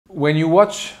When you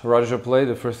watch Roger play,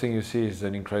 the first thing you see is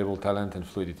an incredible talent and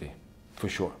fluidity, for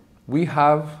sure. We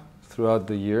have, throughout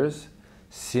the years,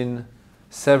 seen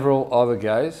several other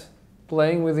guys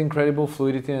playing with incredible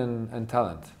fluidity and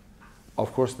talent.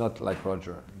 Of course, not like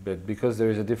Roger, but because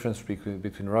there is a difference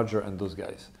between Roger and those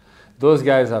guys. Those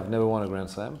guys have never won a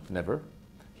Grand Slam, never.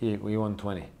 We won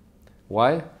 20.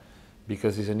 Why?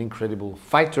 Because he's an incredible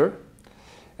fighter,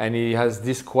 and he has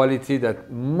this quality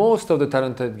that most of the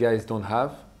talented guys don't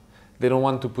have. They don't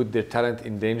want to put their talent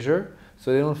in danger,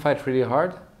 so they don't fight really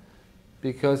hard,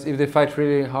 because if they fight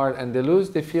really hard and they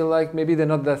lose, they feel like maybe they're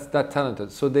not that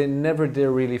talented. So they never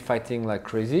dare really fighting like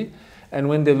crazy. And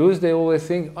when they lose, they always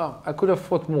think, oh, I could have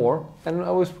fought more, and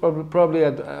I was probably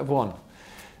have won.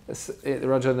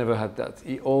 Roger never had that.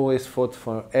 He always fought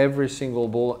for every single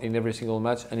ball in every single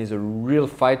match, and he's a real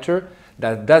fighter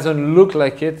that doesn't look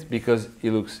like it because he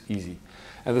looks easy.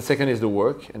 And the second is the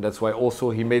work, and that's why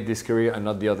also he made this career and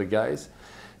not the other guys.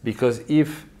 Because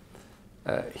if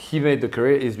he made the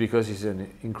career, is because he's an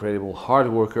incredible hard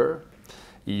worker.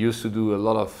 He used to do a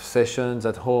lot of sessions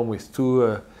at home with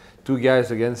two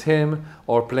guys against him,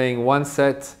 or playing one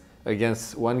set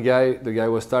against one guy. The guy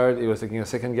was tired, he was taking a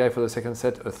second guy for the second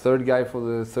set, a third guy for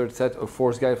the third set, a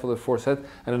fourth guy for the fourth set,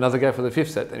 and another guy for the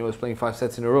fifth set, and he was playing 5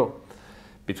 sets in a row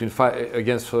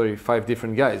against 5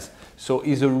 different guys. So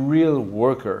he's a real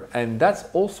worker, and that's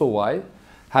also why,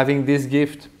 having this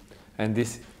gift and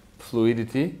this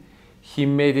fluidity, he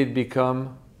made it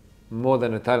become more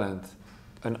than a talent,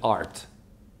 an art,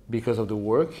 because of the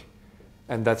work.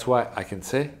 And that's why I can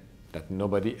say that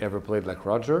nobody ever played like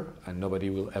Roger, and nobody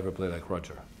will ever play like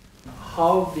Roger.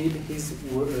 How did his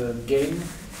game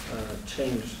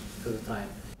change to the time?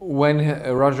 When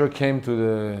Roger came to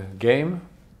the game,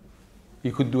 he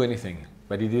could do anything,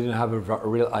 but he didn't have a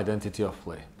real identity of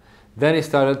play. Then he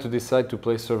started to decide to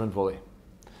play serve and volley.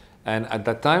 And at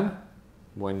that time,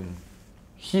 when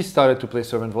he started to play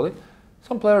serve and volley,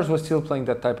 some players were still playing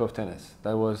that type of tennis.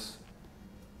 That was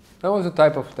a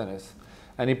type of tennis.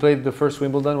 And he played the first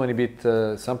Wimbledon when he beat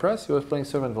Sampras. He was playing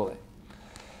serve and volley.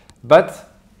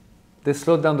 But they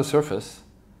slowed down the surface,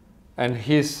 and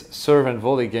his serve and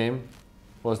volley game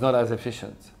was not as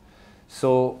efficient.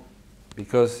 So,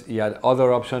 because he had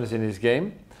other options in his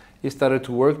game, he started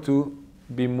to work to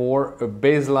be more a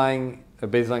baseline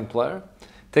player,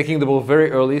 taking the ball very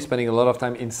early, spending a lot of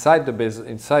time inside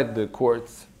the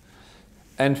court,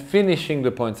 and finishing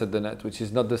the points at the net, which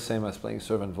is not the same as playing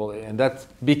serve and volley. And that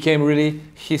became really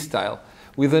his style,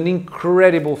 with an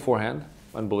incredible forehand,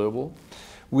 unbelievable,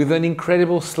 with an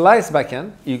incredible slice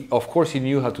backhand. Of course, he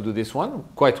knew how to do this one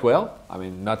quite well. I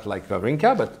mean, not like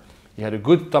Wawrinka, but he had a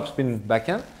good topspin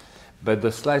backhand. But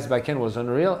the slice backhand was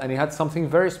unreal, and he had something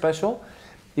very special.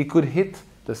 He could hit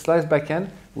the slice backhand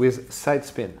with side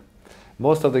spin.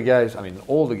 Most of the guys, I mean,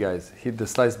 all the guys, hit the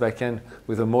slice backhand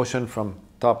with a motion from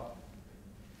top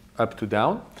up to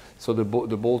down, so the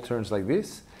ball turns like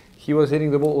this. He was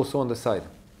hitting the ball also on the side,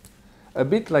 a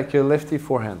bit like a lefty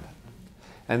forehand.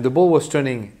 And the ball was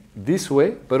turning this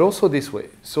way, but also this way.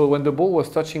 So when the ball was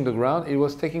touching the ground, it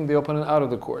was taking the opponent out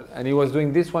of the court. And he was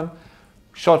doing this one,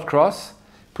 short cross,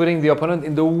 putting the opponent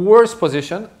in the worst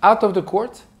position, out of the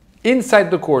court, inside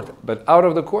the court, but out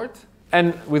of the court,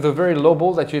 and with a very low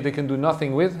ball that they can do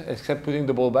nothing with except putting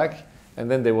the ball back, and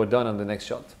then they were done on the next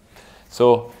shot.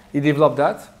 So he developed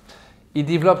that. He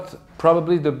developed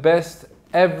probably the best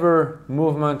ever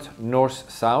movement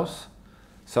north-south.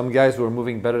 Some guys were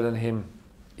moving better than him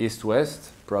east-west,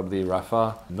 probably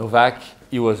Rafa, Novak.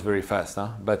 He was very fast, huh?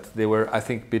 But they were, I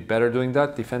think, a bit better doing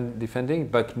that, defending,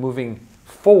 but moving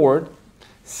forward,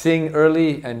 seeing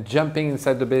early and jumping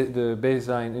inside the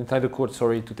baseline, inside the court,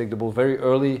 sorry, to take the ball very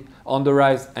early on the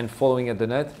rise and following at the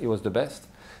net, he was the best.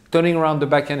 Turning around the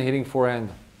backhand, hitting forehand,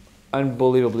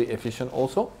 unbelievably efficient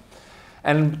also.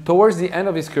 And towards the end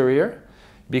of his career,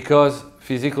 because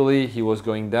physically he was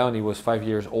going down, he was 5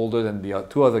 years older than the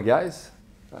 2 other guys,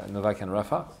 Novak and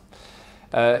Rafa,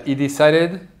 he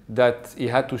decided that he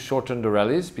had to shorten the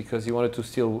rallies because he wanted to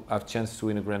still have a chance to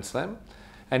win a Grand Slam.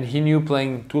 And he knew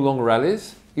playing 2 long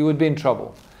rallies, he would be in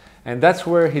trouble. And that's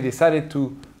where he decided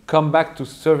to come back to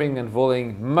serving and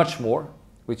volleying much more,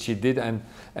 which he did, and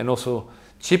also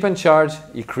chip and charge.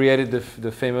 He created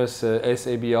the famous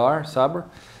SABR, Sabre,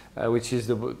 which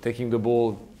is taking the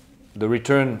ball, the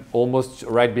return almost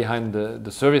right behind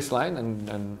the service line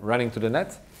and running to the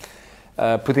net,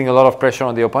 putting a lot of pressure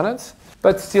on the opponents,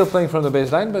 but still playing from the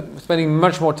baseline, but spending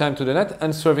much more time to the net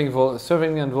and serving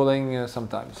and volleying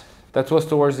sometimes. That was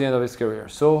towards the end of his career.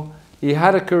 So he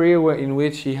had a career in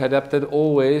which he adapted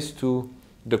always to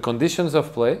the conditions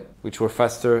of play, which were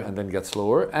faster and then get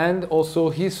slower, and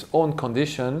also his own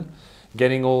condition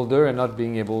getting older and not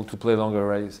being able to play longer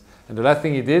rallies. And the last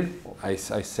thing he did, I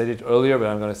said it earlier, but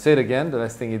I'm going to say it again, the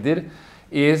last thing he did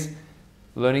is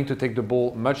learning to take the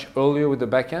ball much earlier with the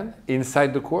backhand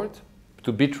inside the court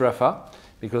to beat Rafa,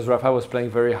 because Rafa was playing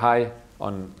very high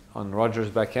on Roger's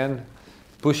backhand,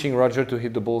 pushing Roger to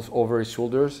hit the balls over his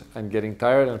shoulders and getting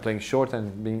tired and playing short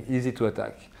and being easy to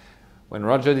attack. When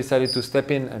Roger decided to step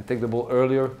in and take the ball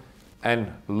earlier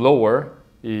and lower,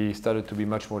 he started to be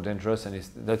much more dangerous, and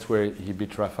that's where he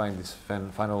beat Rafa in this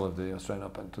final of the Australian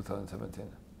Open 2017.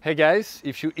 Hey guys,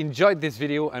 if you enjoyed this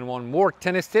video and want more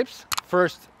tennis tips,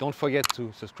 first don't forget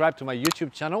to subscribe to my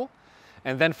YouTube channel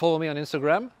and then follow me on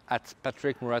Instagram at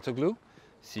Patrick Muratoglu.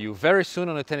 See you very soon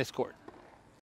on the tennis court.